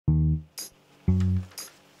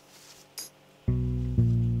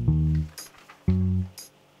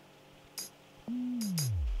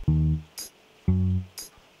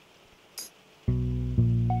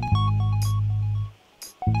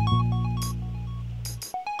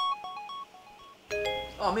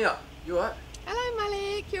Oh, Mia, you alright? Hello,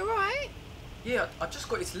 Malik. You alright? Yeah, I just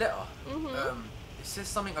got this letter. It says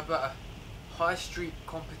something about a high street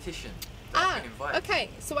competition. I've been invited. Okay.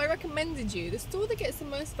 So I recommended you. The store that gets the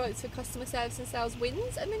most votes for customer service and sales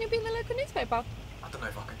wins, and then you'll be in the local newspaper. I don't know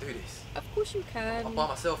if I can do this. Of course you can. I'm by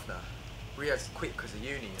myself now. Riyadh's quit because of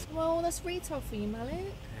uni. Well, that's retail for you, Malik.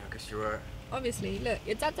 Yeah, I guess you're right. Obviously, look,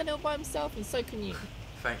 your dad done it all by himself, and so can you.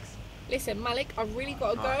 Thanks. Listen, Malik, I've really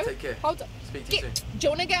got to go. Alright, take care. Hold on. Speak to you soon. Do you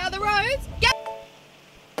want to get out of the road? Get.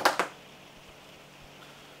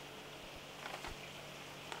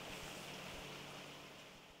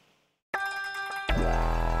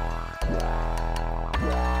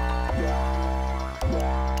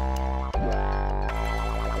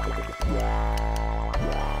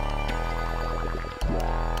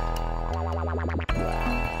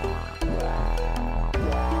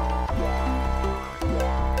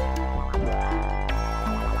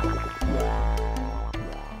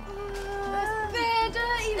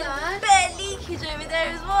 Over there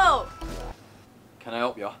as well. Can I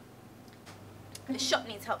help you? The shop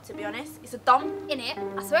needs help, to be honest. It's a dump, innit?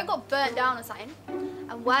 I swear it got burnt down or something.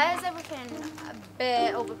 And why is everything a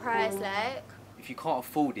bit overpriced, like? If you can't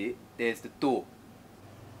afford it, there's the door.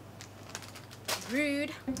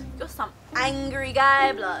 Rude. You're some angry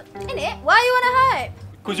guy, blood. Innit? Why you wanna hype?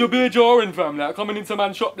 Because you're beer jarring, fam, like, coming into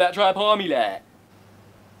man's shop, like, try to palm me, like.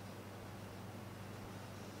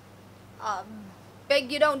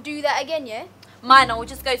 Beg you don't do that again, yeah? Mine, will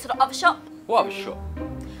just go to the other shop. What other shop?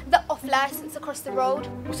 The off-licence across the road.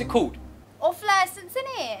 What's it called? Off-licence,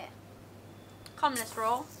 innit? Come, let's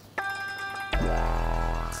roll.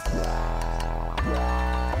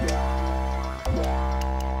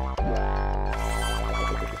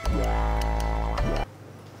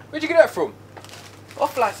 Where'd you get that from?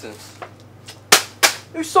 Off licence.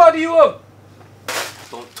 Whose side are you on?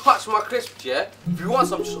 Don't touch my crisps, yeah? If you want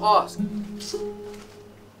some, just ask.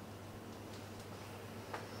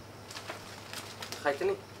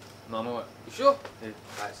 Khaytani? No, I'm alright. You sure? Yeah.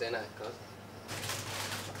 Alright, say that, cuz.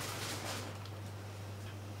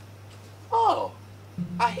 Oh,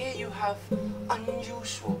 I hear you have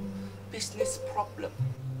unusual business problem.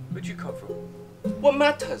 Where'd you come from? What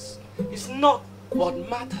matters is not what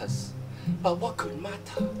matters, but what could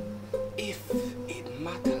matter if it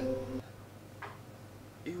mattered.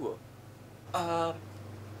 You what?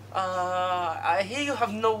 I hear you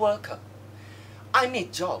have no worker. I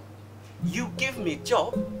need job. You give me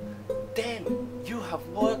job, then you have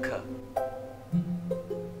worker.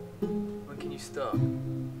 When can you start?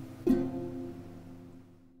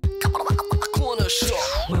 Corner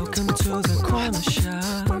shop. Welcome to the corner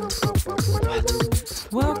shop.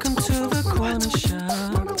 Welcome to the corner shop.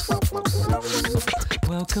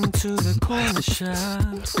 Welcome to the corner shop.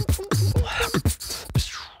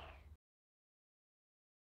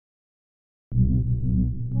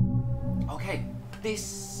 Okay,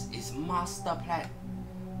 this is master plan.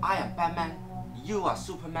 I am Batman, you are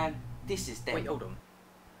Superman, this is them. Wait, hold on.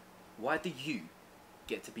 Why do you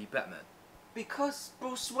get to be Batman? Because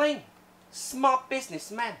Bruce Wayne, smart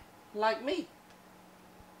businessman like me.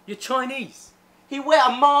 You're Chinese. He wear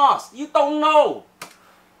a mask, you don't know.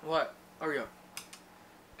 Right, hurry up.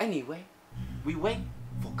 Anyway, we wait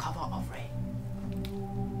for cover of rain.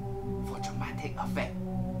 For dramatic effect.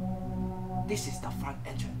 This is the front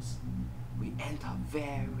entrance. We enter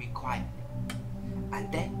very quietly.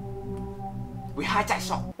 And then, we hijack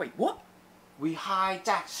shop. Wait, what? We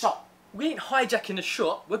hijack shop. We ain't hijacking the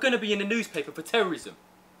shop. We're going to be in the newspaper for terrorism.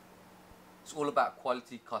 It's all about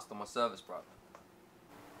quality customer service, bro.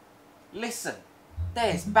 Listen,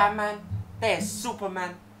 there's Batman, there's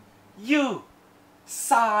Superman. You,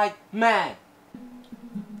 side man.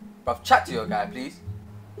 Bruv, chat to your guy, please.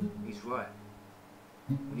 He's right.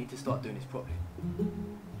 We need to start doing this properly.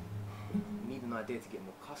 We need an idea to get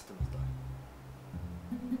more customers done.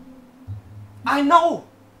 I know!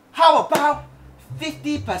 How about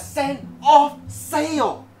 50% off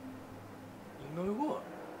sale? You know what?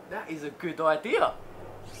 That is a good idea.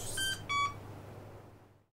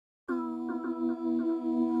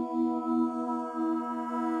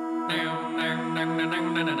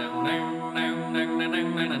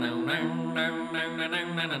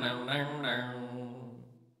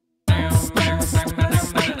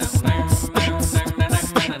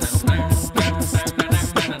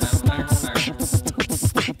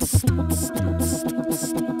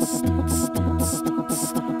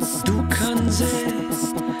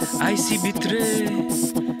 Aisi bitre,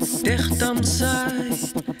 techtam sai,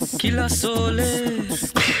 kila soler,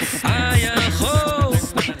 aya ho,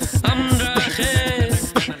 amrache,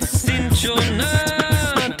 sinchona,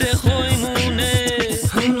 te khoimune,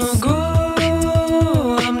 hamlogo,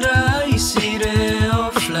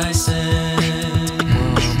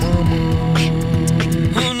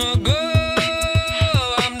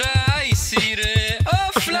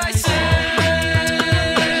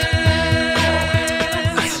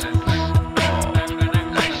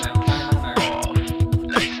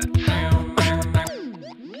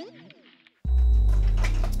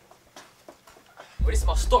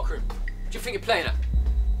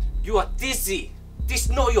 easy. This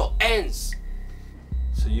not your ends.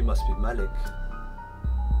 So you must be Malik.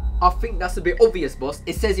 I think that's a bit obvious, boss.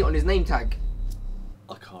 It says it on his name tag.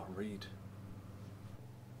 I can't read.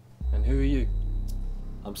 And who are you?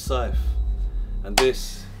 I'm Saif. And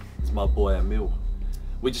this is my boy Emil.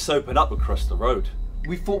 We just opened up across the road.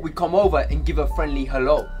 We thought we'd come over and give a friendly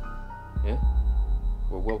hello. Yeah?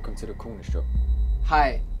 Well, welcome to the corner shop.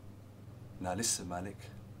 Hi. Now listen, Malik.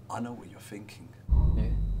 I know what you're thinking. Yeah?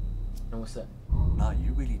 And what's that? No,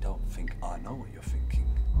 you really don't think I know what you're thinking.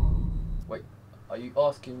 Wait, are you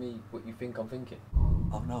asking me what you think I'm thinking?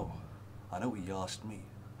 Oh no, I know what you asked me,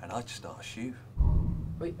 and I just asked you.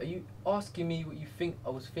 Wait, are you asking me what you think I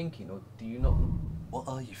was thinking, or do you not? What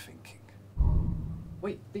are you thinking?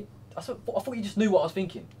 Wait, I thought you just knew what I was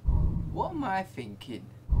thinking. What am I thinking?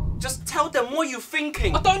 Just tell them what you're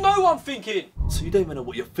thinking. I don't know what I'm thinking! So you don't even know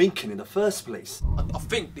what you're thinking in the first place. I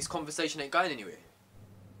think this conversation ain't going anywhere.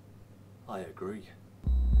 I agree.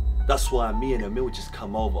 That's why me and Emil just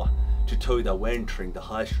come over to tell you that we're entering the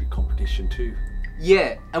high street competition too.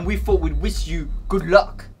 Yeah, and we thought we'd wish you good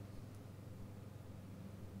luck.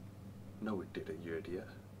 No, we didn't, you idiot.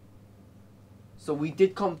 So we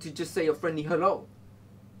did come to just say a friendly hello.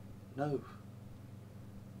 No.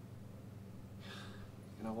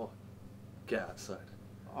 You know what? Get outside.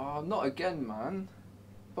 Oh, not again, man.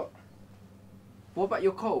 But what about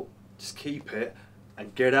your coat? Just keep it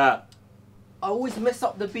and get out. I always mess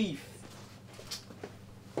up the beef.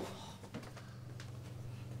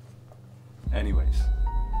 Anyways,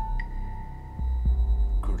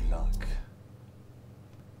 good luck.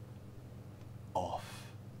 Off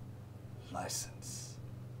license.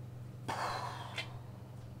 I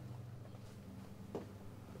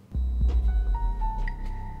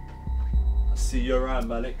see you around,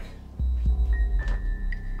 Malik.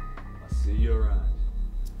 I see you around.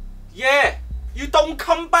 Yeah, you don't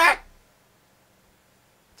come back.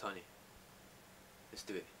 Tony, let's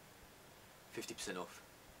do it. 50% off.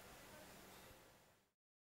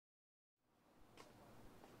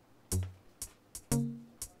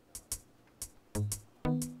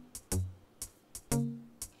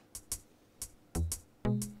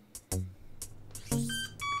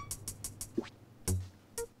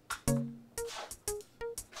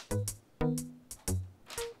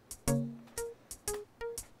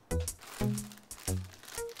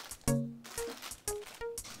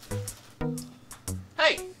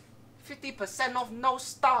 Hey, 50% off no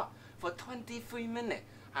start for 23 minutes.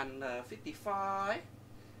 And 55,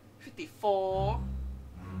 54,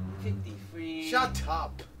 53. Shut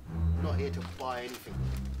up. I'm not here to buy anything.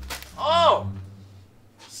 Oh!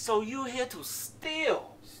 So you here to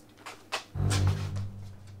steal?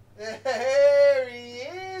 Here he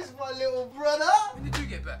is, my little brother. When did you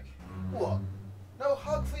get back? What? No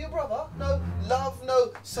hug for your brother? No love,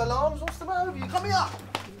 no salams? What's the matter with you? Come here.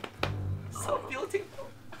 So beautiful.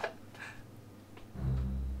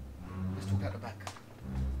 Let's talk out the back.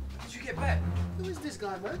 When did you get back? Who is this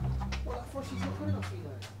guy, man? Well, that froshy's not good enough for you,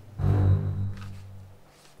 guys.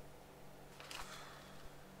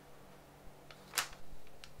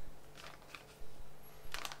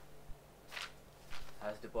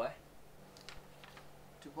 How's Dubai?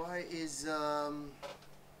 Dubai is,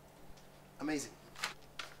 amazing.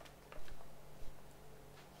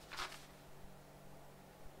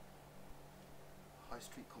 High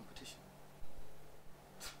street competition.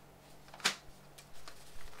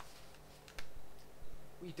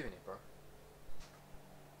 What are you doing here, bro?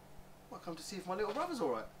 Well, I come to see if my little brother's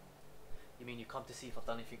alright. You mean you come to see if I've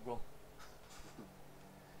done anything wrong?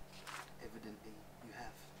 Evidently, you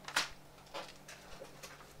have.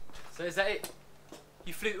 So is that it?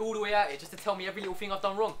 You flew all the way out here just to tell me every little thing I've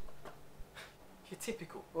done wrong? You're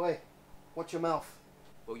typical. Oi, watch your mouth.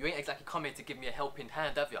 Well, you ain't exactly come here to give me a helping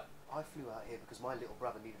hand, have you? I flew out here because my little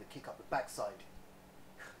brother needed a kick up the backside.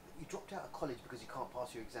 You dropped out of college because you can't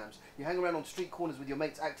pass your exams. You hang around on street corners with your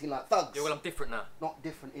mates acting like thugs. Yeah, well, I'm different now. Not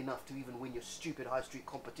different enough to even win your stupid high street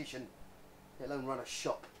competition, let alone run a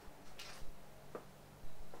shop.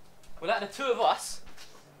 Well, out of the two of us,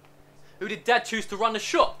 who did Dad choose to run the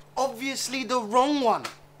shop? Obviously the wrong one.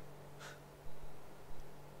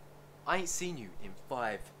 I ain't seen you in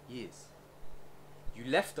 5 years. You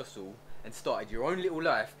left us all and started your own little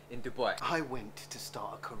life in Dubai. I went to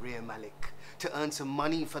start a career, Malik, to earn some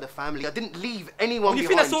money for the family. I didn't leave anyone You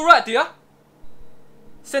behind. think that's alright, do ya?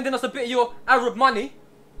 Sending us a bit of your Arab money?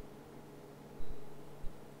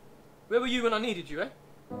 Where were you when I needed you, eh?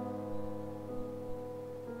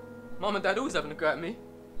 Mum and Dad always having a go at me.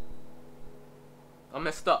 I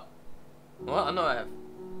messed up. Alright, I know I have.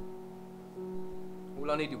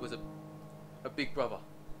 All I needed was a big brother.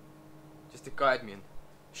 Just to guide me and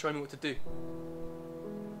Show me what to do.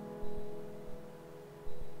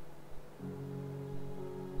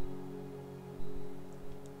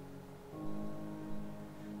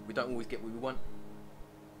 We don't always get what we want.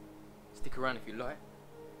 Stick around if you like.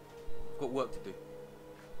 I've got work to do.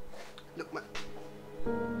 Look, man.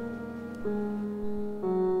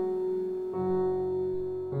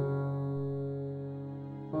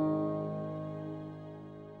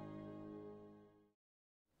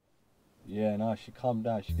 Yeah, no, she calmed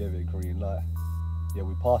down, she gave it a green light. Yeah,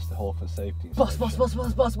 we passed the health and safety Boss,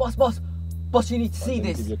 inspection. Boss, you need to see I'm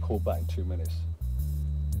gonna this. give you a call back in 2 minutes.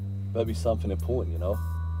 Better be something important, you know?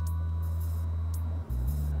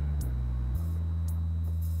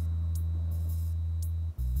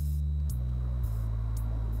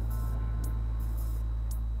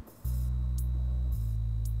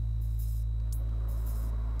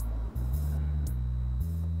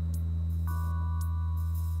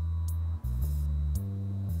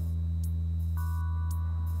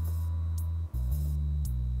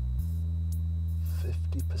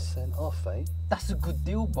 %50 off, eh? That's a good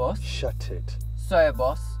deal, boss. Shut it. Sorry,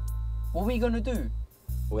 boss. What are we gonna do?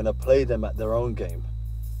 We're gonna play them at their own game.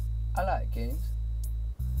 I like games.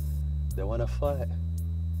 They wanna fight.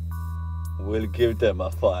 We'll give them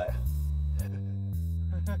a fight.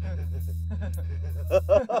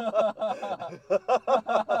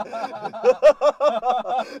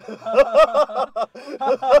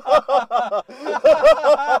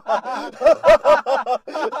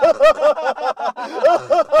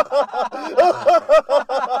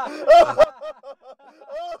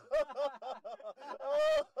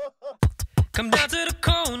 Come down to the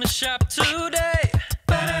corner shop today.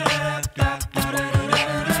 Got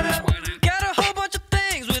a whole bunch of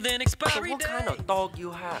things with an expiry What date. kind of dog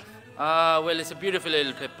you have? Well, it's a beautiful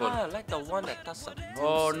little pit bull. Ah, like the one that does some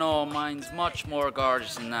Oh no, mine's much more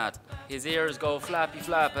gorgeous than that. His ears go flappy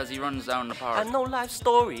flap as he runs down the park. no life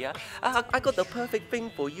story, I got the perfect thing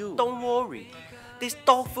for you. Don't worry. This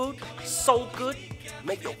dog food, so good,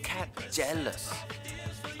 make your cat jealous.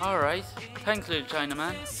 Alright, thanks little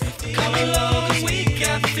Chinaman. Come along, 'cause we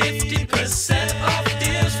got 50% off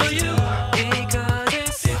deals for you. Because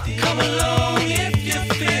it's 50. Come along if you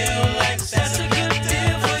feel like that's a good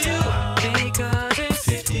deal for you. Because it's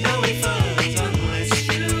 50. No refunds unless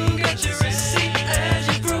you get your receipt as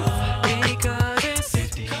your proof. Because it's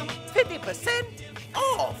 50. 50%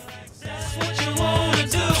 off. That's what you wanna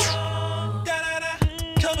do.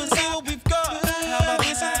 Come and see what we've got. How about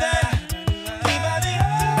this and that?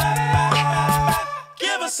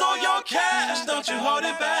 Give us all your cash, don't you hold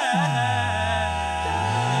it back.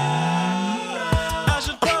 I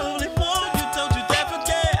should probably warn you, don't you dare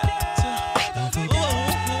forget.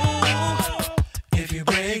 Ooh, if you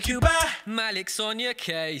break, you buy. Malik's on your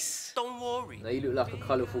case. Don't worry. Now you look like a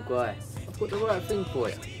colourful guy. I've got the right thing for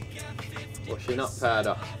you. Washing up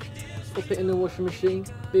powder. Pop it in the washing machine.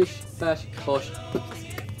 Bish, bash, bosh.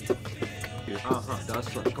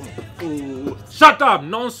 That's right. Come on. Ooh. Shut up!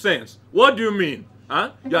 Nonsense! What do you mean?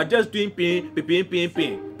 Huh? You are just doing ping.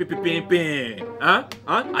 Huh?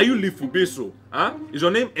 Huh? Are you Lifubeso? Huh? Is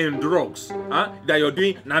your name in drugs? Huh? That you're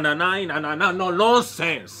doing na no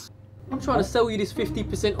nonsense. I'm trying to sell you this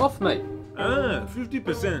 50% off, mate.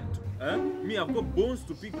 50%. Huh? Me, I've got bones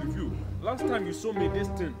to pick with you. Last time you sold me this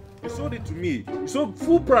thing, you sold it to me. You sold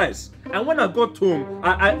full price. And when I got home,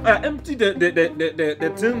 I emptied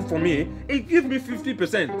the thing for me. It gave me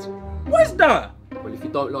 50%. What's that? Well, if you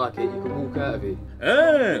don't like it, you can walk out of here.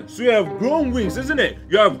 So you have grown wings, isn't it?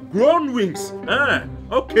 You have grown wings.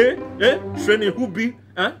 Okay. Shani Hubi.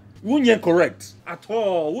 Wunye correct. At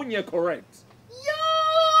all. Wunye correct. Yo,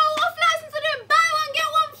 off license are doing buy one, get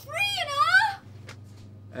one free, you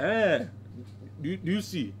know? Do you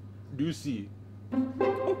see? Do you see?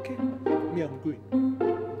 Okay. Me, I'm going.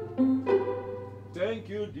 Thank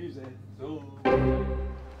you, Jesus. So...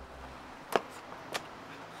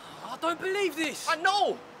 I don't believe this. I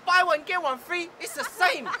know. Buy one, get one free. It's the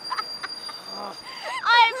same.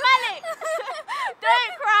 Hey, Malik,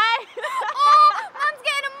 don't cry. Oh, man's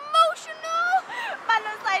getting emotional. Man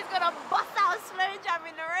looks like he's gonna bust out a slow jam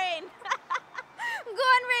in the rain. Go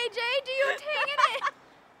on, Ray J, do your thing, innit?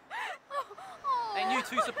 Ain't you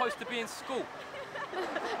two supposed to be in school?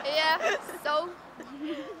 Yeah, so?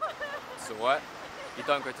 So what? You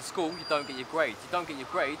don't go to school, you don't get your grades. You don't get your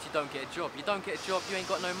grades, you don't get a job. You don't get a job, you ain't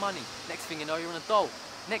got no money. Next thing you know, you're on a dole.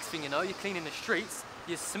 Next thing you know, you're cleaning the streets,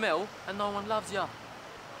 you smell, and no one loves you.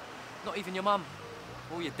 Not even your mum.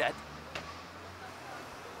 Or you're dead.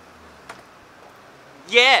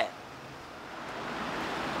 Yeah.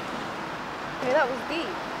 Yeah, that was deep.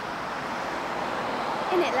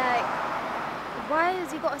 Innit, like, why has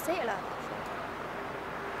he got to say it like that?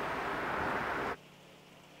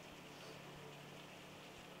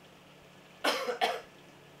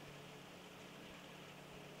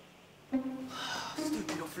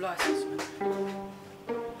 Stupid off license, man.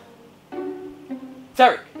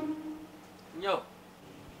 Derek! Yo,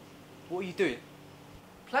 What are you doing?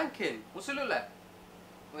 planking. What's it look like?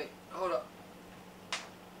 Wait, hold up.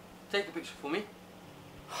 Take a picture for me.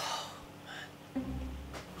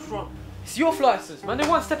 What's wrong? It's your license, man. They're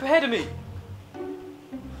one step ahead of me.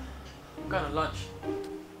 I'm going on lunch.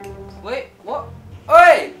 Wait, what?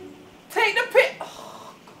 Oi! Take the pic!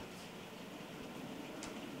 Oh, God.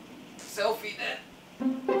 Selfie there.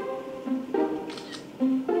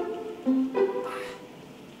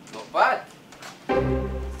 Not bad.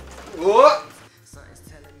 What? Something's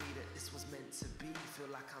telling me that this was meant to be. Feel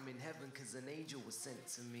like I'm in heaven cause an angel was sent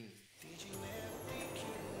to me. Did you ever think you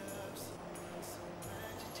loved someone so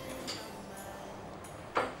much you changed your mind?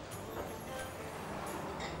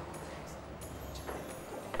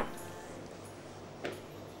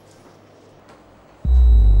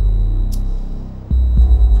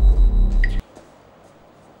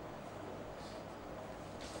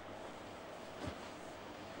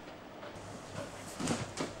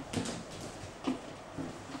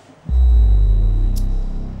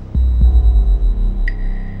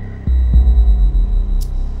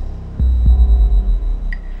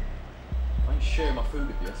 Sharing my food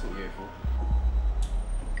with you, that's what you're here for.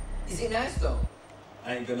 Is it nice though?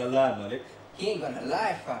 I ain't gonna lie, Malik. He ain't gonna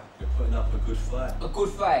lie, fam. You're putting up a good fight. A good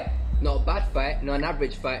fight. Not a bad fight, not an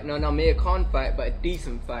average fight, not an Amir Khan fight, but a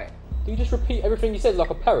decent fight. Do you just repeat everything you said like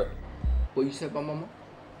a parrot? What you said about mama?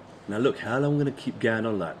 Now look, how long am I gonna keep going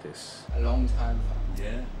on like this? A long time, fam.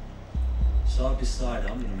 Yeah. So I've decided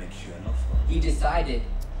I'm gonna make you an offer. He decided.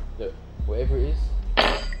 Look, whatever it is,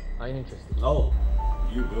 I ain't interested. Oh,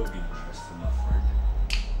 you will be interested, my friend.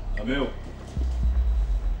 Emil.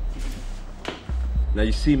 Now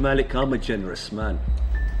you see, Malik, I'm a generous man.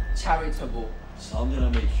 Charitable. So I'm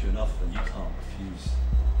gonna make you an offer you can't refuse.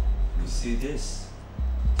 You see this?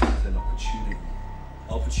 This is an opportunity.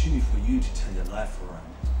 Opportunity for you to turn your life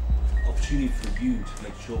around. Opportunity for you to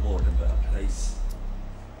make your world a better place.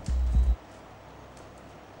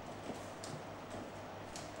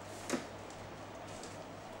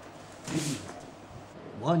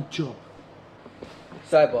 One job.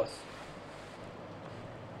 Sorry, boss.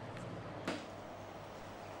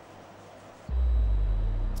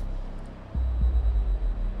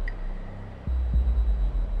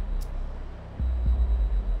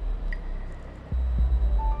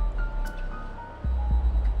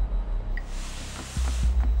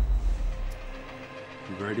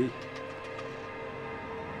 You ready?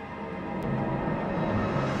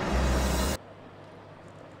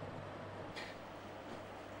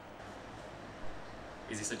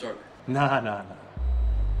 Is this a joke? Nah.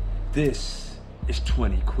 This is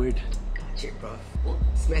 20 quid. Touch it, bruv. What?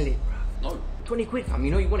 Smell it, bruv. No. 20 quid, fam.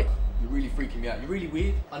 You know you want it. You're really freaking me out. You're really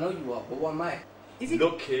weird. I know you are, but what am I? Is it?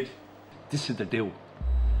 Look, kid. This is the deal.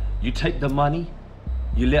 You take the money,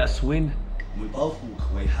 you let us win, we both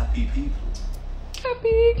walk away happy people.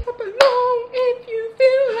 Happy, clap along if you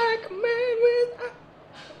feel like a man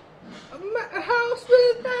without a house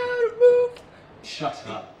without a roof. Shut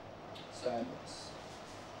up. Sorry, boss.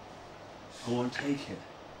 Go on, take it.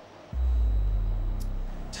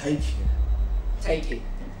 Take it. Take it.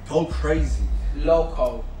 Go crazy.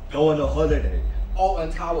 Loco. Go on a holiday.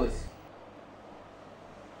 Alton Towers.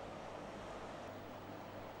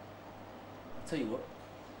 I'll tell you what.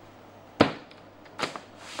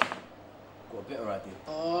 Got a better idea.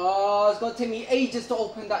 Oh, it's gonna take me ages to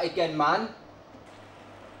open that again, man.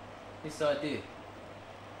 This idea.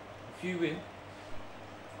 If you win,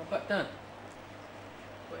 I'll back down.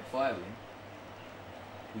 But if I win,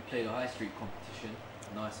 we play the high street competition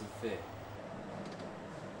nice and fair.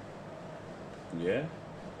 Yeah?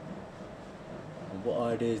 And what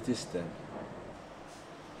idea is this then?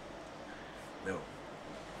 No.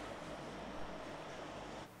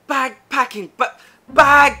 Backpacking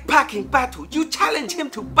battle. You challenge him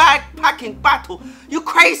to backpacking battle. You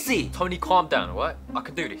crazy. Tony, calm down, alright? I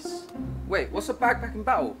can do this. Wait, what's a backpacking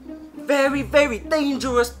battle? Very, very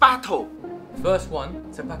dangerous battle. First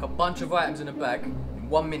one to pack a bunch of items in a bag in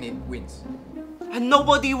 1 minute wins. And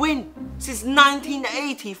nobody win since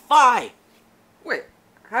 1985. Wait,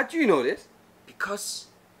 how do you know this? Because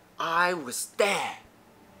I was there.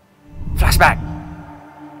 Flashback.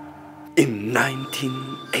 In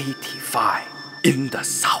 1985, in the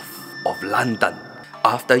south of London,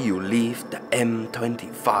 after you leave the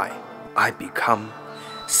M25, I become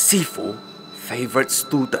Sifu's favorite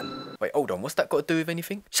student. Wait, hold on, what's that got to do with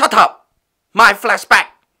anything? Shut up! My flashback!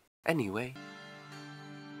 Anyway,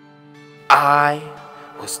 I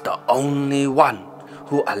was the only one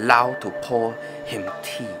who allowed to pour him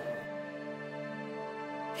tea.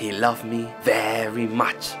 he loved me very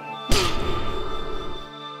much.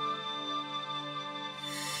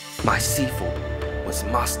 My Sifu was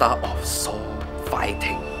master of sword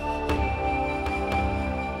fighting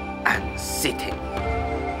and sitting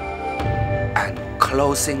and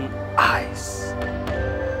closing eyes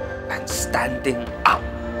and standing up.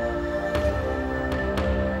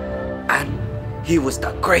 And he was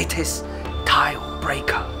the greatest tile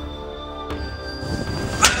breaker.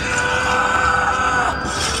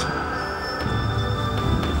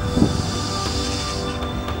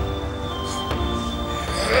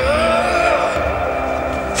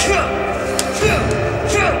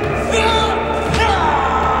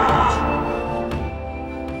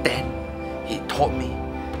 Then he taught me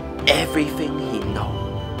everything he knew.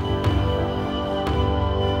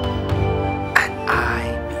 And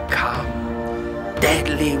I become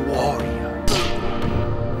deadly warrior.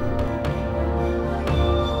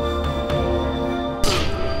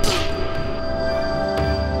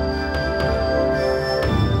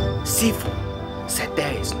 Sifu said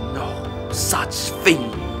there is no such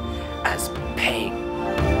thing as pain.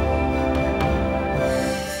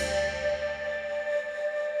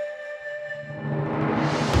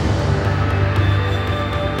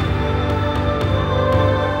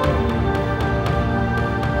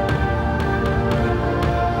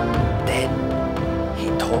 Then he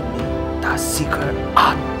taught me the secret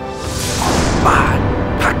art of bad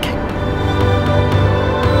packing.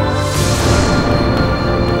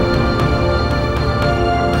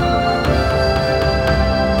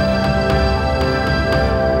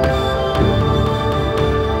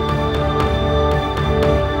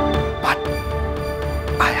 But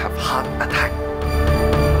I have heart attack.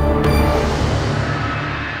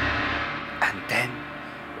 And then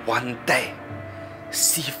one day,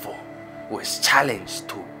 Sifu was challenged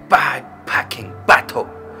to backpacking battle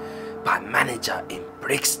by manager in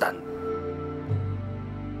Brixton.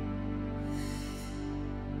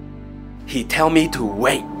 He tell me to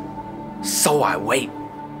wait, so I wait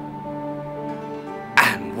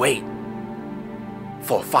and wait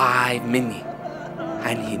for 5 minutes,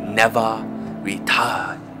 and he never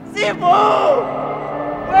returned. Sifu!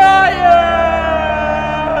 Where are you?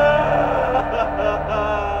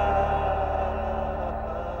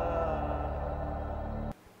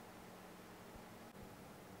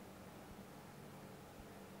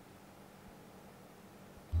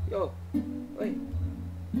 Yo, oi,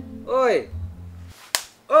 oi,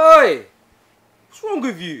 oi! What's wrong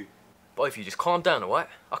with you? Both of you just calm down, alright?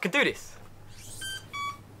 I can do this.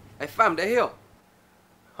 Hey fam, they're here.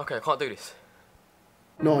 Okay, I can't do this.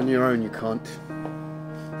 Not on your own, you can't.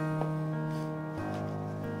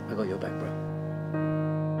 I got your back, bro.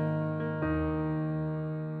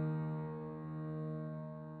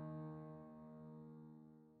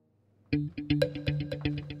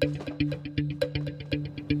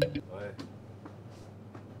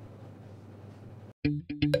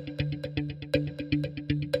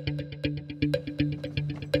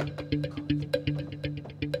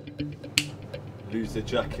 Lose the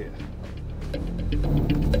jacket.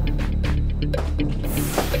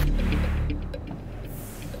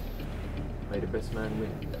 May the best man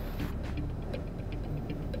win.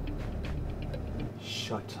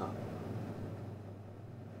 Shut up.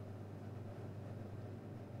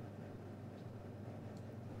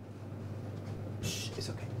 Shh, it's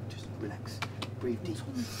okay. Just relax. Breathe deep.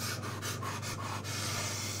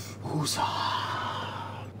 Huzzah!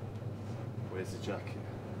 Where's the jacket?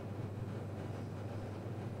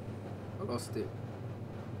 I lost it.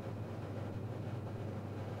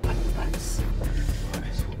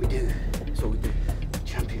 That's what we do. That's what we do.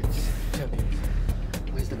 Champions. Champions.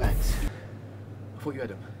 Where's the bags? I thought you had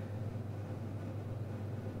them.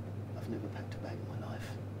 I've never packed a bag in my life.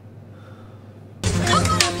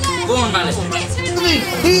 Go on, man. Look at me!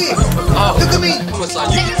 Here! Oh. Look at me! Almost like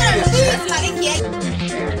you can do this.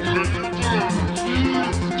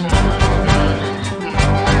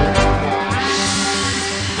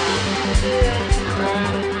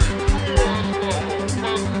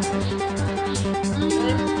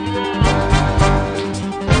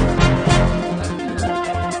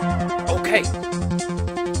 Okay,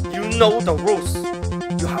 you know the rules.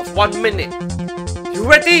 You have 1 minute. You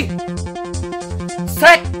ready?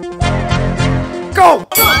 Set! Go!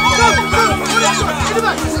 I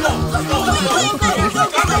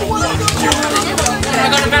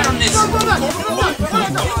got a man on this.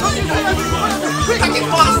 Make it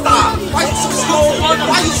faster! Why are you so slow? Why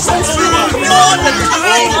are you so slow? Come on!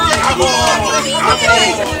 Come on! Okay!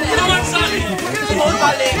 Come on, son! Come on,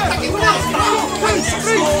 Vale! Make it faster!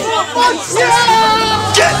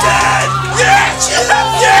 Yeah! Get it! Yes! Yes!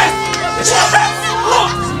 Yes!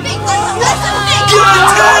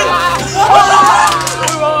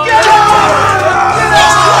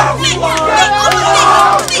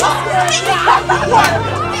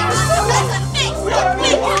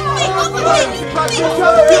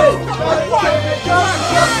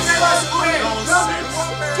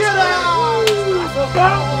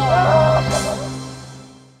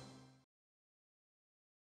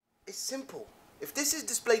 It's simple. If this is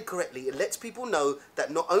displayed correctly, it lets people know that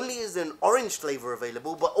not only is there an orange flavour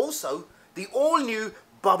available, but also the all-new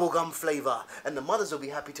bubblegum flavour. And the mothers will be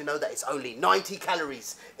happy to know that it's only 90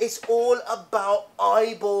 calories. It's all about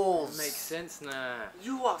eyeballs. Makes sense now.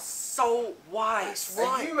 You are so wise. That's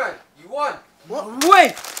right. Hey, you man, you won. What?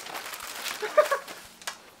 Wait!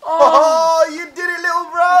 Oh, you did it, little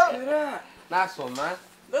bro! Look at that. Nice one, man.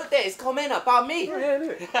 Look, there is comment about me. Yeah,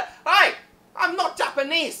 look. Hey, I'm not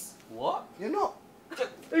Japanese. What? You're not.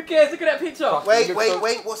 Who cares? Look at that picture. Wait,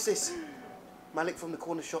 what's this? Malik from the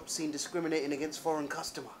corner shop seen discriminating against foreign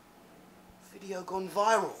customer. Video gone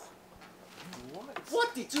viral.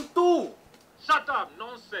 What did you do? Shut up,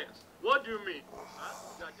 nonsense. What do you mean?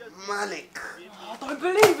 Malik. I don't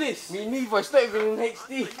believe this. Me neither, it's not even in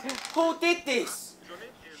HD. Who did this?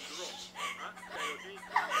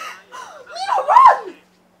 Run!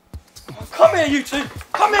 Come here, you two.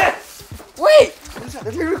 Come here. Wait. What is that?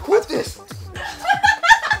 Let me record this.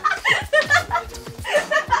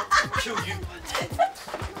 Kill you.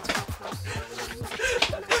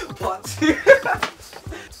 Part 2.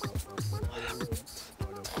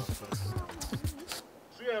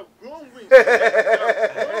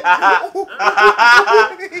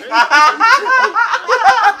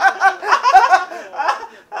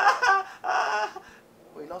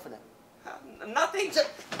 What are you laughing at? Nothing.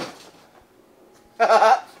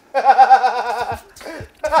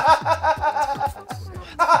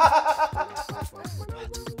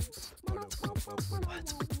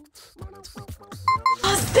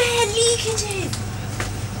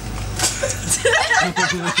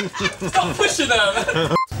 Stop pushing her.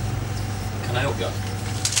 Can I help you?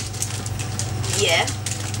 Yeah.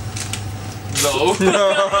 No.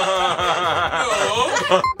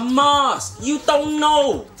 No. Mars, you don't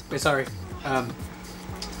know. Wait, sorry.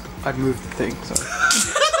 I'd moved the thing, sorry.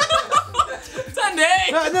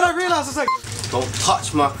 Sandy! No, and then I realised, I was like... Don't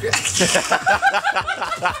touch my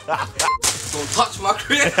Don't touch my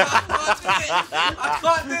crib. I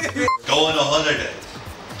can't do it. Go on a holiday.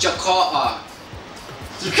 Jakarta.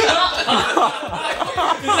 Do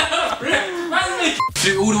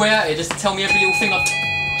it all the way out here, just tell me every little thing I've...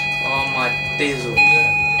 Oh my diesel.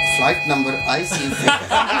 Flight number IC.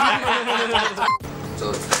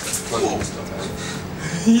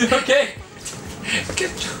 You okay?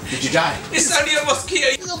 Did you die? It's only a mosquito.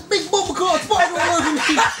 There's a big bubble card spider all over me.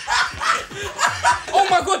 Oh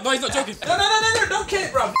my god, no, he's not joking. No, don't kill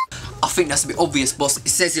it, bro. I think that's a bit obvious, boss. It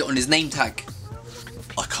says it on his name tag.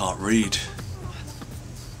 I can't read.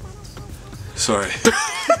 Sorry.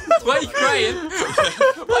 Why are you crying?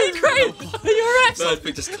 Why are you crying? Are you alright?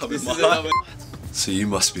 Something just come in my heart. So you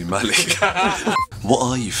must be Malik. What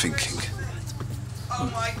are you thinking? Oh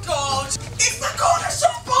my god. It's the corner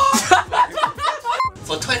shop.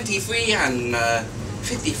 For 23 and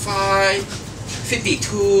 55,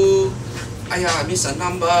 52. I missed a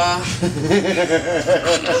number.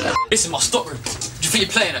 This is my stockroom. Do you think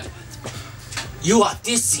you're playing it? You are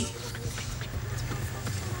dizzy.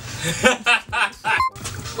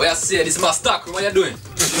 Well, I said, this is my stockroom. What are you doing?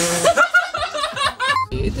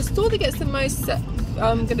 The store that gets the most...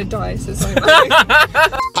 I'm gonna die, so sorry.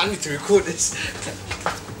 I need to record this.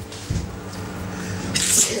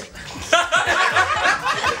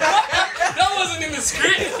 That wasn't in the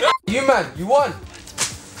script. You man, you won.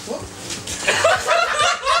 What?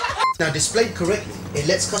 Now displayed correctly, it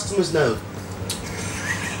lets customers know.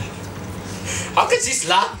 How can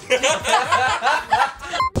Islah?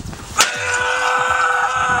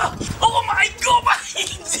 Oh my god, my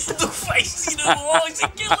hands in the face, you know, oh, it's a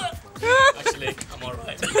killer. Actually, I'm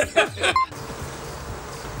alright.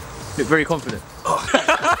 Look very confident.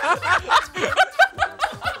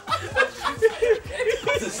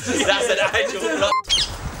 That's an actual block.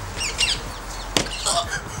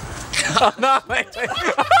 Oh, no, wait.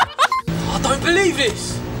 I don't believe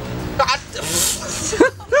this.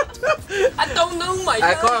 I don't know, my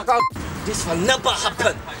God. This will never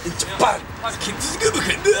happen in Japan.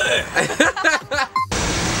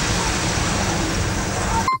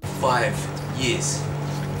 5 years.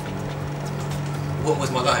 What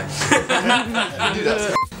was my line?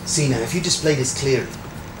 See now, if you display this clearly.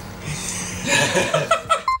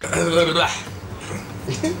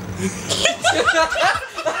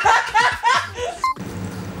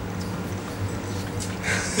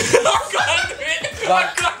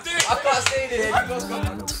 I can't say this.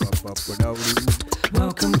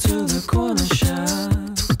 Welcome to the corner shop.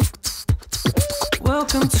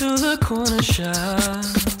 Welcome to the corner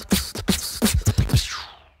shop.